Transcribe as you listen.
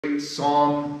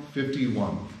Psalm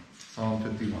 51. Psalm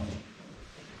 51.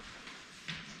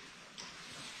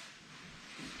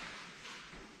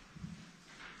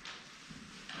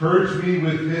 Purge me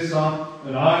with hyssop,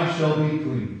 and I shall be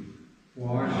clean.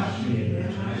 Wash me,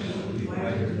 and I shall be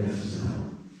whiter than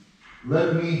snow.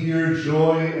 Let me hear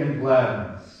joy and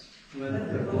gladness.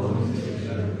 Let the bones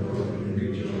that are broken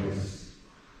rejoice.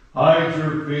 Hide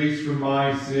your face from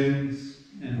my sins,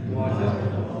 and blot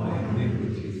out all my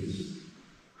iniquities.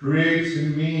 Create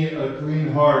in me a clean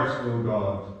heart, O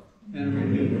God, and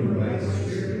renew a right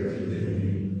spirit within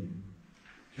me.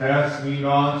 Cast me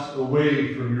not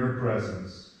away from your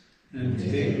presence, and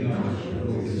take not your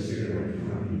Holy Spirit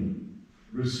from me.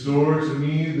 Restore to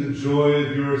me the joy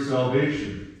of your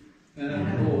salvation, and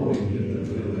uphold me with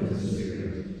the will of the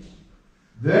Spirit.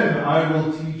 Then I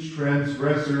will teach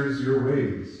transgressors your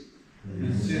ways,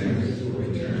 and sinners will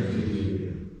return to you.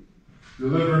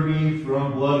 Deliver me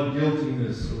from blood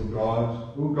guiltiness, O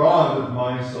God of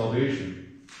my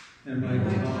salvation. And my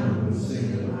tongue will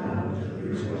sing aloud of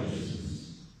your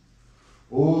righteousness.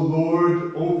 O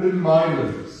Lord, open my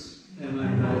lips, and my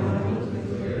mouth will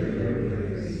declare your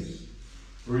praise.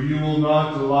 For you will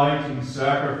not delight in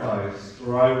sacrifice,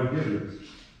 or I would give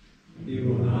it. You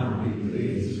will not be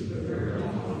pleased with the burnt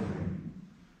offering.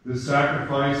 The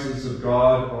sacrifices of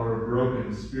God are a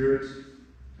broken spirit,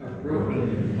 a broken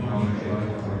and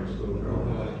contrite heart, O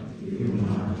God, you will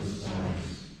not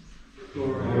despise.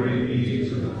 Glory be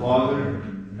to the Father,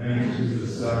 and to the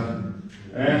Son,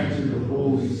 and to the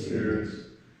Holy Spirit,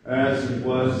 as it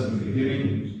was in the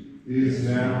beginning, is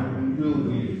now, and will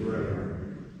be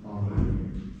forever.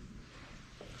 Amen.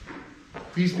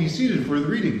 Please be seated for the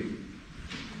reading.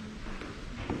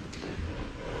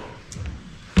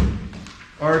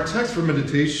 Our text for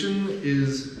meditation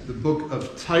is the book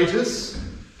of Titus,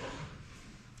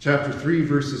 chapter 3,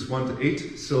 verses 1 to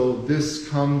 8. So this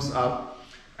comes up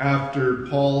after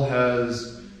Paul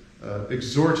has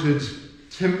exhorted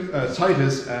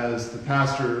Titus as the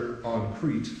pastor on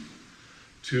Crete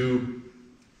to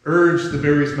urge the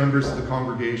various members of the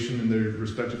congregation in their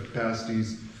respective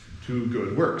capacities to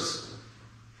good works.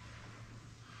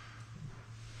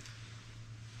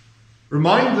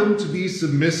 Remind them to be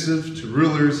submissive to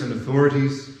rulers and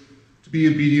authorities, to be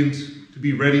obedient, to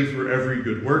be ready for every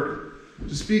good work,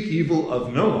 to speak evil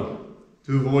of no one,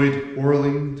 to avoid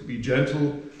quarreling, to be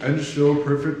gentle, and to show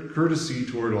perfect courtesy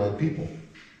toward all people.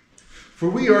 For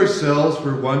we ourselves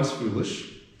were once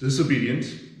foolish, disobedient,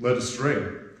 led astray,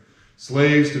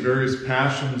 slaves to various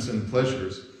passions and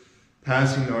pleasures,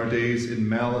 passing our days in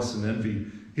malice and envy,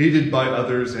 hated by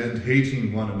others and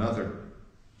hating one another.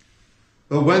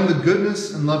 But when the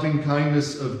goodness and loving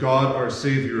kindness of God our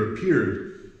Savior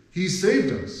appeared, he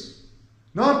saved us,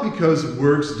 not because of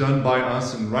works done by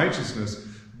us in righteousness,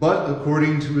 but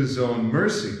according to his own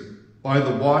mercy, by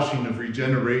the washing of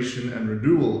regeneration and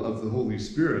renewal of the Holy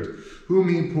Spirit, whom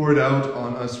he poured out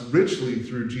on us richly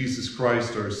through Jesus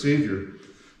Christ our Savior,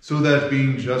 so that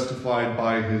being justified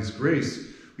by his grace,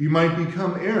 we might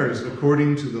become heirs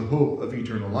according to the hope of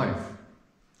eternal life.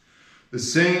 The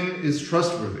saying is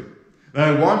trustworthy, and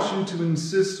I want you to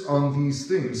insist on these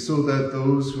things so that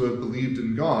those who have believed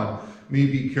in God may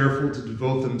be careful to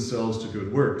devote themselves to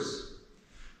good works.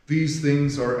 These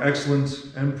things are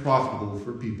excellent and profitable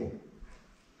for people.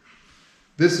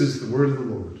 This is the word of the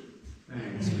Lord.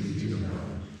 Thanks be to God.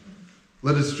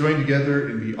 Let us join together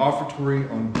in the offertory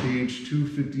on page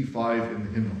 255 in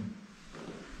the hymnal.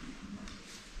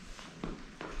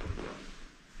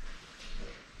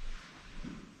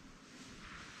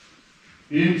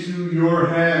 Into your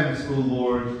hands, O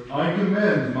Lord, I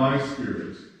commend my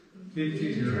spirit. Into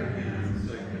your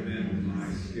hands I commend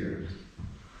my spirit.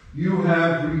 You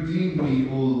have redeemed me,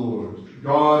 O Lord,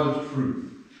 God of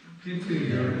truth. Into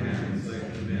your hands I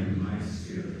commend my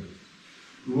spirit.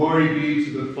 Glory be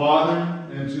to the Father,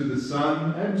 and to the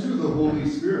Son, and to the Holy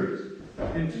Spirit.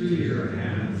 Into your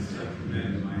hands I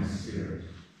commend my spirit.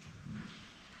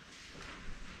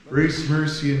 Grace,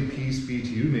 mercy, and peace be to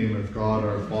you, in the name of God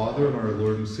our Father, and our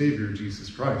Lord and Savior, Jesus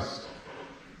Christ.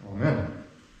 Amen.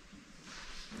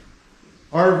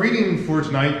 Our reading for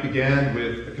tonight began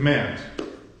with a command.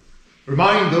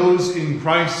 Remind those in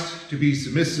Christ to be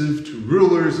submissive to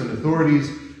rulers and authorities,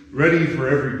 ready for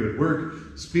every good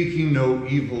work, speaking no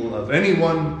evil of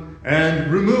anyone,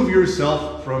 and remove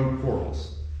yourself from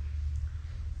quarrels.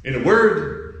 In a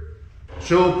word,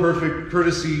 show perfect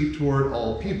courtesy toward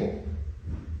all people.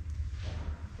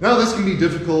 Now, this can be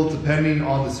difficult depending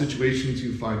on the situations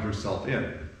you find yourself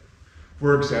in.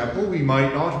 For example, we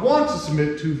might not want to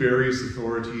submit to various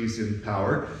authorities in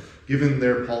power, given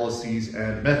their policies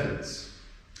and methods.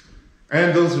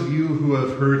 And those of you who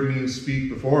have heard me speak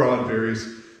before on various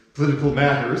political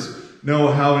matters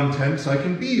know how intense I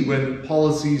can be when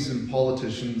policies and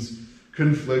politicians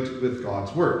conflict with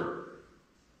God's word.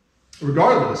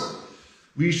 Regardless,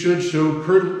 we should show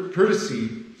courtesy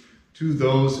to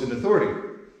those in authority.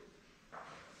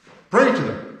 Pray to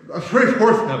them, pray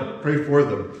for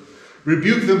them,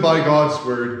 rebuke them by God's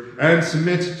word, and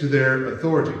submit to their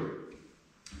authority.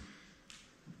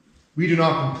 We do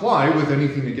not comply with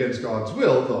anything against God's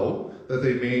will, though, that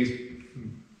they may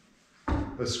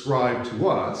ascribe to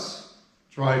us,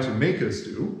 try to make us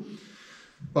do,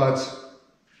 but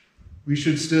we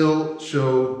should still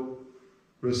show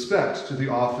respect to the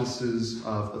offices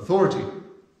of authority,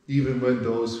 even when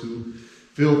those who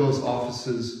fill those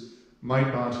offices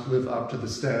might not live up to the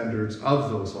standards of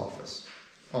those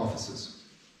offices.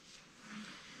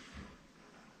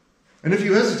 And if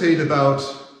you hesitate about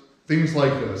things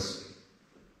like this,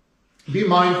 be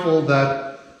mindful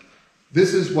that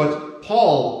this is what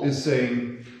Paul is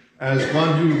saying as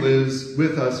one who lives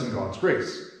with us in God's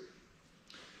grace.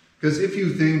 Because if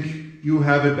you think you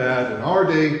have it bad in our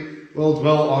day, well,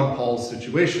 dwell on Paul's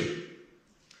situation.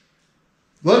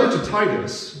 The letter to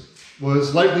Titus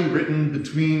was likely written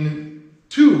between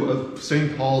two of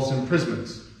St. Paul's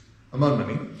imprisonments, among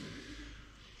many.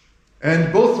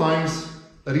 And both times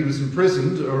that he was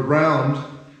imprisoned around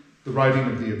the writing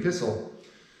of the epistle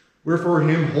were for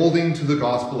him holding to the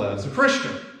gospel as a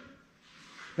Christian.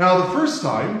 Now, the first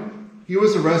time, he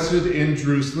was arrested in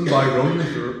Jerusalem by Roman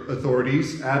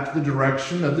authorities at the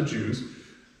direction of the Jews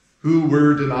who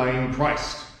were denying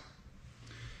Christ.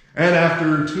 And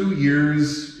after 2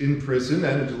 years in prison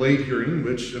and a delayed hearing,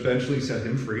 which eventually set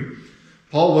him free,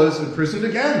 Paul was imprisoned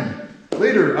again,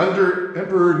 later under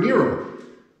Emperor Nero,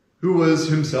 who was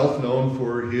himself known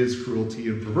for his cruelty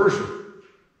and perversion.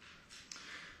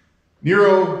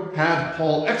 Nero had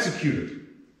Paul executed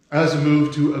as a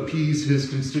move to appease his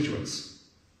constituents.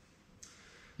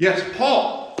 Yet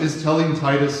Paul is telling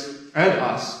Titus and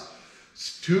us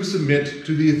to submit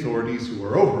to the authorities who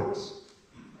are over us.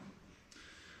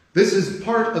 This is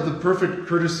part of the perfect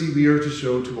courtesy we are to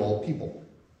show to all people.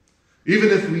 Even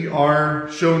if we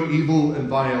are shown evil and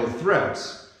vile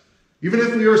threats, even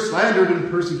if we are slandered and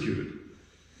persecuted,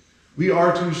 we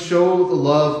are to show the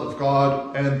love of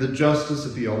God and the justice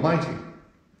of the Almighty.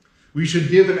 We should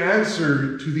give an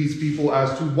answer to these people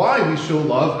as to why we show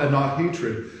love and not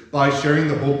hatred by sharing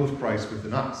the hope of Christ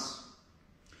within us.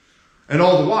 And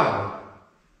all the while,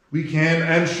 we can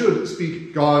and should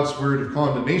speak God's word of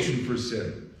condemnation for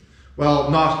sin, while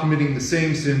not committing the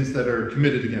same sins that are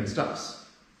committed against us.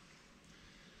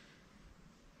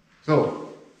 So,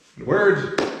 in a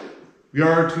word, we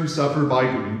are to suffer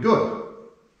by doing good.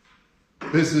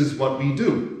 This is what we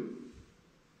do.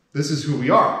 This is who we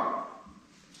are.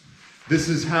 This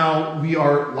is how we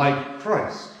are like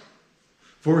Christ.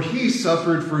 For he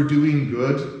suffered for doing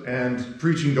good and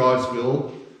preaching God's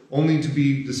will, only to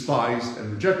be despised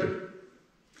and rejected.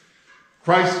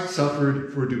 Christ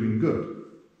suffered for doing good.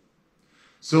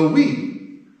 So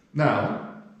we,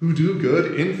 now, who do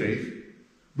good in faith,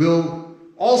 will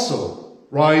also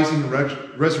rise in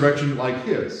resurrection like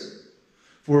his.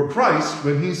 For Christ,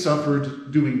 when he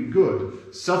suffered doing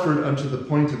good, suffered unto the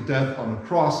point of death on the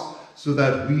cross, so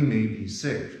that we may be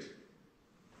saved.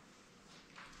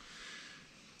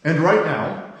 And right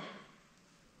now,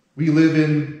 we live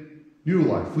in new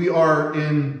life. We are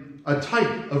in a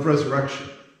type of resurrection.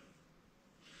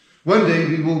 One day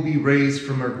we will be raised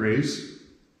from our graves,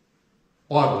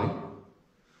 bodily,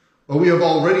 but we have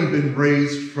already been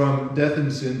raised from death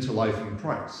and sin to life in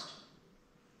Christ.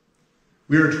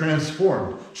 We are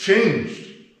transformed, changed,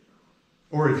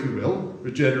 or if you will,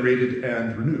 regenerated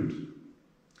and renewed.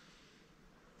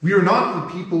 We are not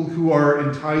the people who are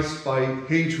enticed by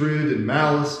hatred and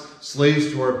malice,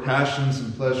 slaves to our passions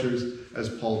and pleasures, as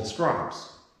Paul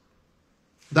describes.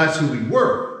 That's who we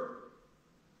were,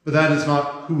 but that is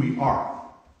not who we are.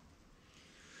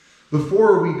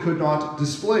 Before, we could not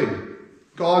display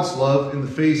God's love in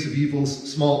the face of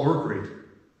evils, small or great,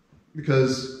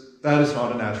 because that is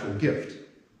not a natural gift.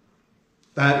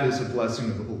 That is a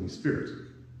blessing of the Holy Spirit.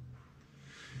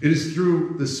 It is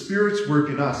through the Spirit's work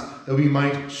in us that we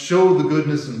might show the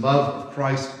goodness and love of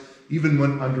Christ even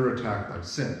when under attack by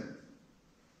sin.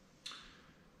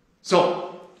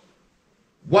 So,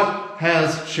 what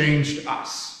has changed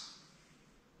us?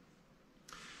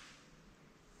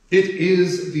 It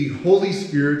is the Holy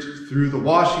Spirit through the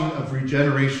washing of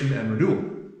regeneration and renewal.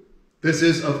 This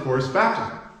is, of course,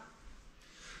 baptism.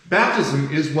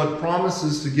 Baptism is what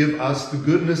promises to give us the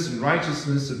goodness and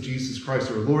righteousness of Jesus Christ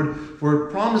our Lord, for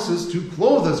it promises to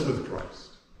clothe us with Christ.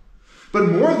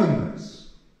 But more than this,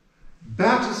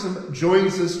 Baptism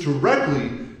joins us directly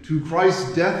to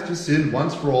Christ's death to sin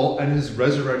once for all and his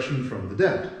resurrection from the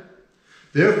dead.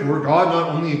 Therefore, God not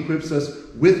only equips us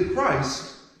with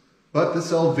Christ, but the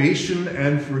salvation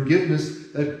and forgiveness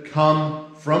that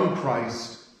come from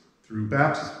Christ through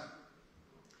baptism.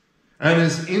 And it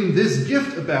is in this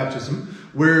gift of baptism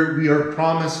where we are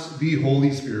promised the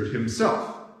Holy Spirit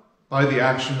himself by the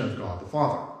action of God the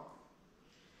Father.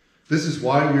 This is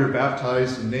why we are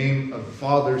baptized in the name of the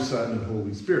Father, Son, and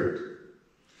Holy Spirit.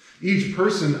 Each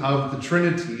person of the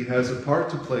Trinity has a part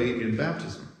to play in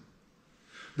baptism.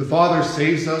 The Father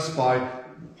saves us by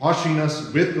washing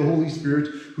us with the Holy Spirit,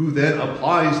 who then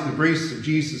applies the grace of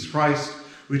Jesus Christ,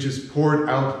 which is poured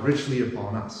out richly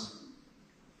upon us.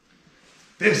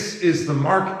 This is the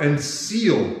mark and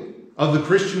seal of the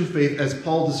Christian faith as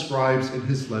Paul describes in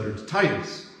his letter to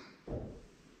Titus.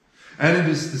 And it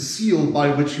is the seal by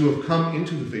which you have come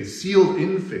into the faith, sealed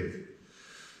in faith,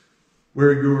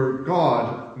 where your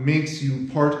God makes you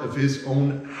part of his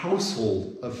own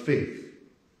household of faith,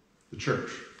 the church.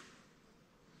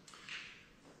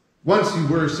 Once you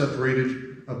were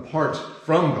separated apart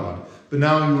from God, but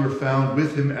now you are found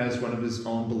with him as one of his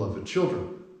own beloved children.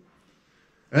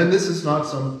 And this is not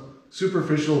some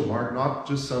superficial mark, not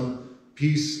just some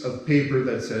piece of paper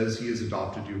that says he has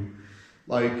adopted you,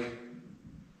 like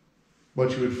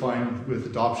what you would find with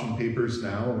adoption papers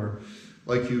now, or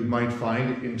like you might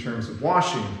find in terms of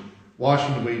washing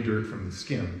away dirt from the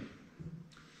skin.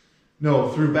 No,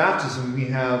 through baptism we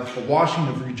have a washing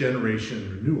of regeneration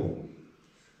and renewal.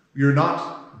 We are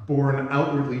not born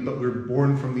outwardly, but we're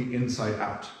born from the inside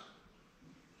out.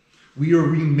 We are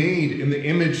remade in the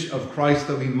image of Christ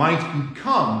that we might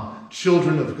become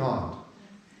children of God.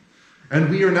 And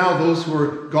we are now those who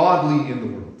are godly in the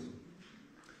world.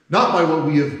 Not by what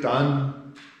we have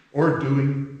done or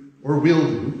doing or will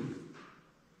do.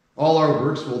 All our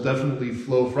works will definitely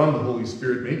flow from the Holy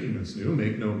Spirit making us new,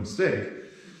 make no mistake.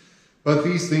 But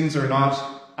these things are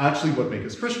not actually what make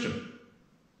us Christian.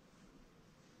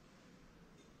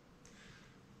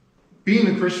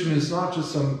 Being a Christian is not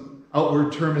just some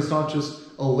outward term, it's not just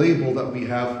a label that we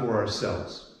have for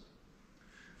ourselves.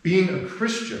 Being a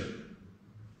Christian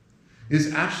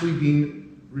is actually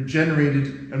being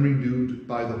regenerated and renewed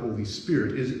by the Holy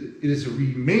Spirit. It is a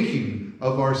remaking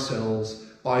of ourselves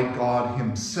by God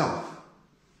himself.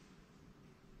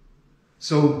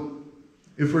 So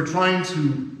if we're trying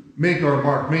to make our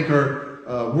mark, make our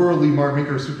worldly mark, make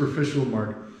our superficial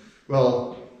mark,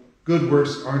 well, good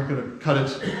works aren't going to cut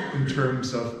it in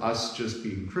terms of us just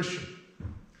being Christian.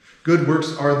 Good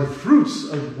works are the fruits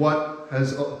of what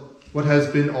has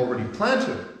been already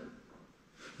planted.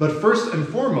 But first and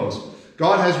foremost,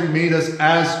 God has remade us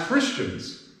as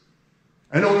Christians.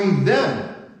 And only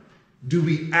then do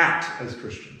we act as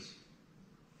Christians.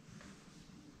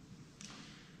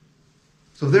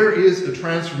 So there is a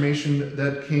transformation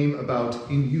that came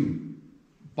about in you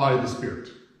by the Spirit.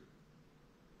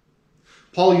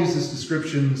 Paul uses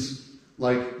descriptions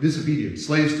like disobedience,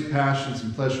 slaves to passions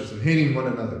and pleasures, and hating one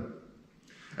another.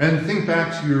 And think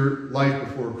back to your life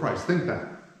before Christ. Think back.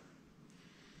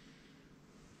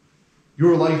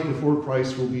 Your life before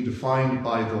Christ will be defined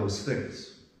by those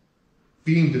things.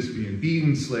 Being disobedient,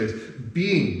 being slaves,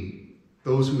 being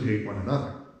those who hate one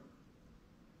another.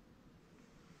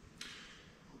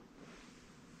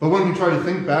 But when we try to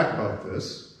think back about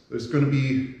this, it's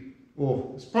probably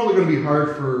going to be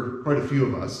hard for quite a few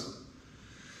of us,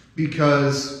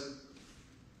 because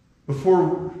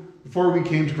before we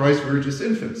came to Christ, we were just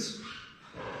infants.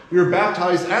 We were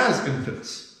baptized as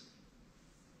infants.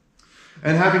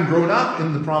 And having grown up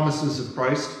in the promises of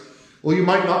Christ, well, you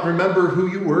might not remember who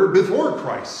you were before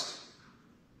Christ.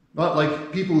 Not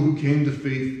like people who came to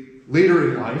faith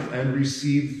later in life and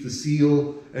received the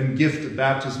seal and gift of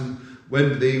baptism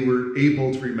when they were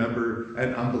able to remember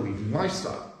an unbelieving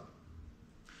lifestyle.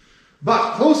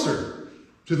 But closer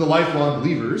to the lifelong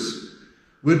believers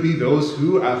would be those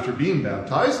who, after being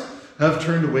baptized, have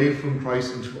turned away from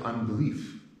Christ into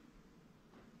unbelief.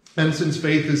 And since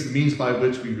faith is the means by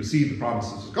which we receive the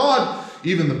promises of God,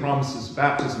 even the promises of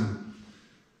baptism,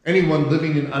 anyone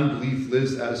living in unbelief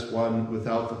lives as one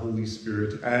without the Holy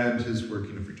Spirit and his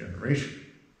working of regeneration.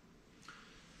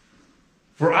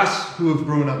 For us who have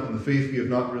grown up in the faith, we have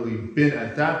not really been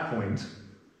at that point,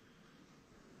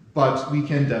 but we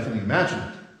can definitely imagine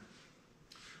it.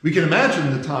 We can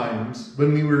imagine the times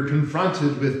when we were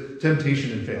confronted with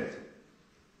temptation and failed.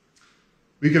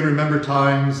 We can remember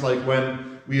times like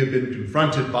when we have been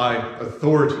confronted by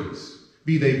authorities,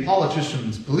 be they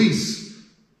politicians, police,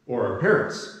 or our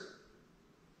parents,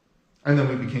 and then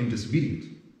we became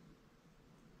disobedient.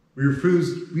 We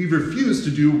refused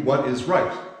to do what is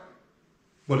right.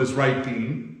 What is right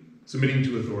being submitting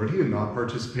to authority and not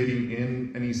participating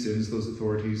in any sins those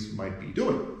authorities might be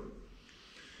doing.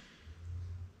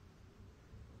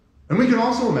 And we can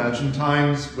also imagine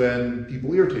times when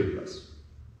people irritated us.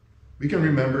 We can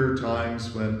remember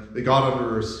times when they got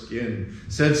under our skin,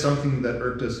 said something that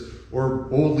irked us, or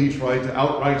boldly tried to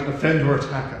outright offend or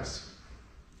attack us.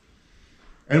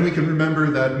 And we can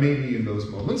remember that maybe in those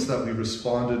moments that we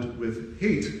responded with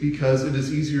hate, because it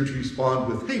is easier to respond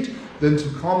with hate than to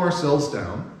calm ourselves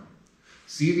down,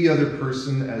 see the other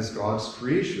person as God's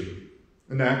creation,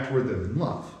 and act toward them in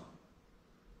love.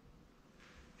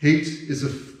 Hate is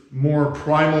a more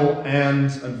primal and,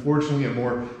 unfortunately, a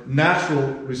more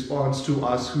natural response to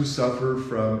us who suffer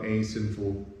from a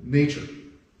sinful nature.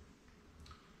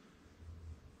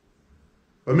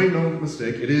 But make no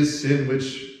mistake, it is sin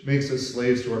which makes us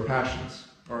slaves to our passions,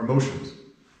 our emotions,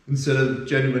 instead of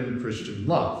genuine Christian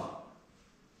love.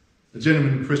 The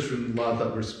genuine Christian love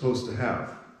that we're supposed to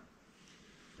have.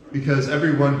 Because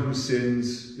everyone who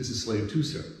sins is a slave to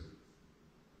sin.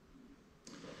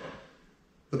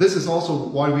 But this is also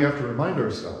why we have to remind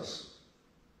ourselves.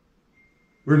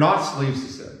 We're not slaves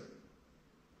to sin.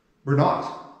 We're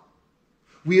not.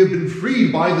 We have been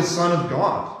freed by the Son of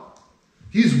God.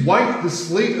 He's wiped the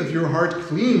slate of your heart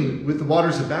clean with the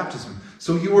waters of baptism.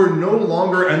 So you are no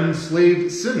longer an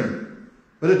enslaved sinner,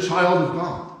 but a child of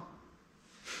God.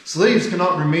 Slaves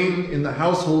cannot remain in the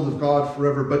household of God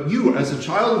forever, but you, as a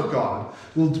child of God,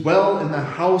 will dwell in the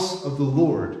house of the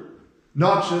Lord.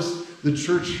 Not just the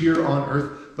church here on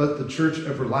earth, but the church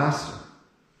everlasting.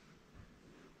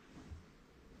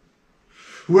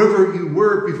 Whoever you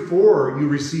were before you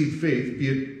received faith, be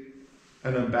it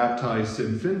an unbaptized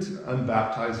infant,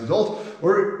 unbaptized adult,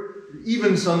 or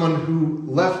even someone who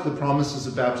left the promises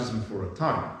of baptism for a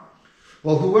time.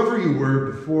 Well, whoever you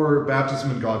were before baptism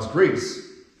in God's grace,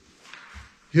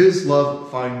 his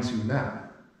love finds you now.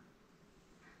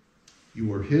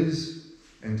 You are his,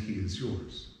 and he is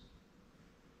yours.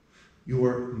 You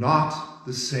are not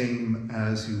the same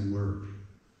as you were.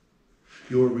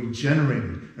 You are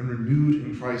regenerated and renewed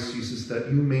in Christ Jesus that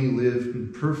you may live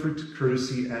in perfect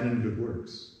courtesy and in good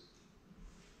works.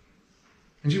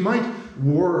 And you might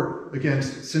war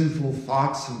against sinful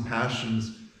thoughts and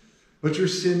passions, but your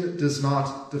sin does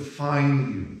not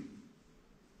define you.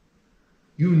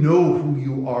 You know who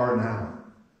you are now.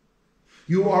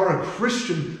 You are a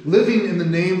Christian living in the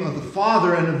name of the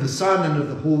Father and of the Son and of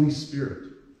the Holy Spirit.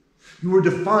 You are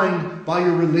defined by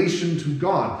your relation to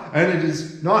God. And it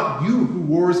is not you who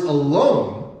wars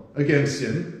alone against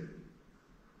sin.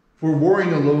 For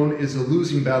warring alone is a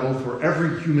losing battle for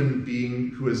every human being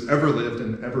who has ever lived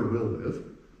and ever will live.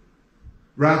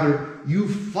 Rather, you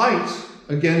fight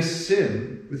against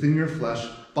sin within your flesh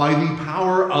by the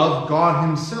power of God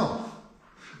himself.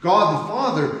 God the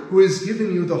Father, who has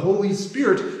given you the Holy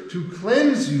Spirit to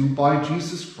cleanse you by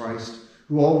Jesus Christ,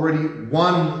 who already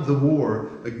won the war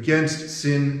against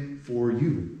sin for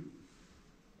you.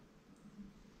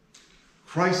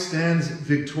 Christ stands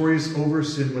victorious over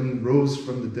sin when he rose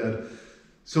from the dead.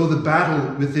 So the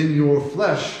battle within your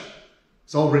flesh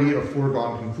is already a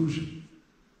foregone conclusion.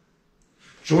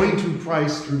 Joined to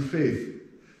Christ through faith,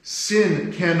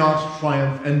 sin cannot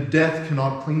triumph and death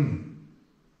cannot claim you.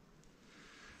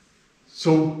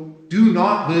 So do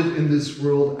not live in this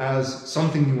world as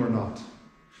something you are not.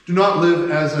 Do not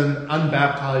live as an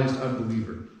unbaptized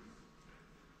unbeliever.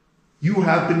 You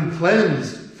have been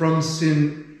cleansed from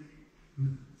sin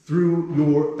through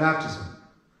your baptism.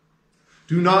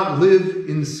 Do not live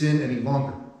in sin any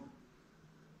longer.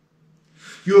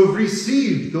 You have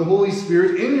received the Holy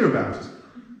Spirit in your baptism.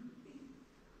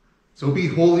 So be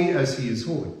holy as he is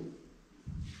holy.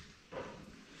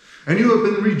 And you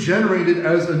have been regenerated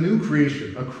as a new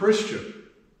creation, a Christian.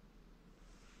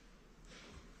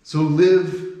 So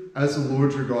live as the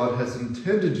Lord your God has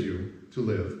intended you to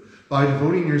live, by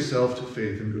devoting yourself to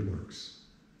faith and good works.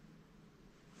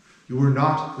 You are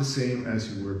not the same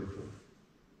as you were before.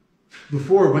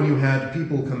 Before, when you had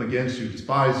people come against you,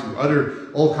 despise you,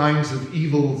 utter all kinds of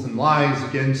evils and lies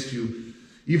against you,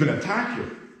 even attack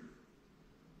you,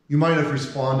 you might have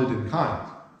responded in kind.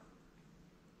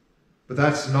 But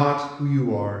that's not who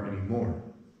you are anymore.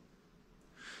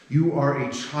 You are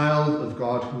a child of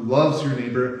God who loves your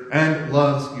neighbor and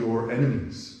loves your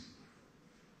enemies.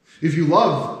 If you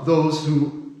love those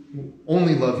who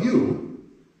only love you,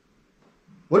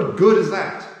 what good is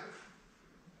that?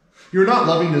 You're not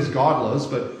loving as God loves,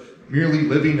 but merely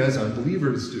living as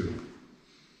unbelievers do.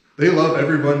 They love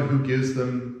everyone who gives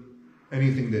them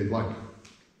anything they'd like.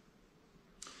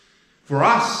 For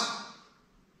us,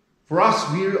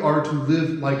 we are to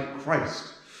live like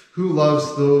Christ, who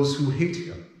loves those who hate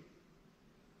him.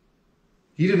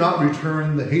 He did not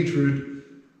return the hatred,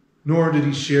 nor did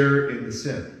he share in the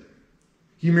sin.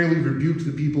 He merely rebuked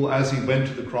the people as he went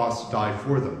to the cross to die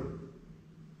for them,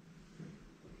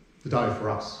 to die for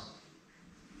us.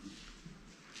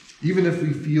 Even if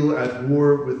we feel at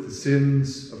war with the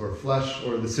sins of our flesh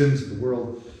or the sins of the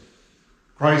world,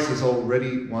 Christ has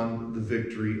already won the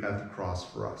victory at the cross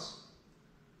for us.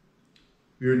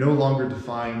 We are no longer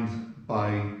defined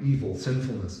by evil,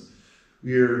 sinfulness.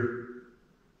 We are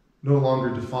no longer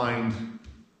defined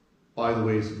by the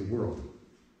ways of the world.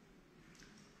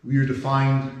 We are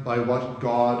defined by what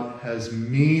God has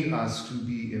made us to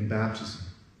be in baptism.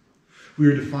 We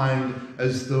are defined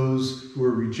as those who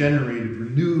are regenerated,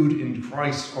 renewed in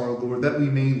Christ our Lord, that we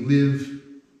may live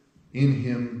in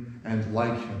him and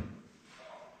like him.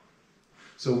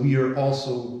 So we are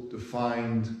also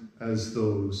defined as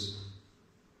those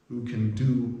who can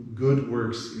do good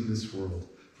works in this world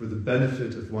for the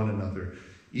benefit of one another,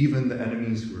 even the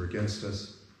enemies who are against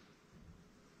us,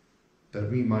 that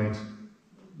we might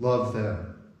love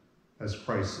them as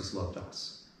Christ has loved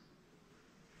us.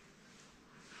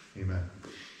 Amen.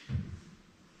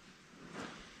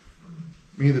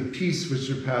 May the peace which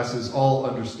surpasses all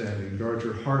understanding guard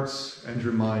your hearts and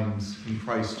your minds in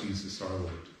Christ Jesus our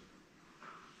Lord.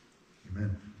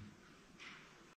 Amen.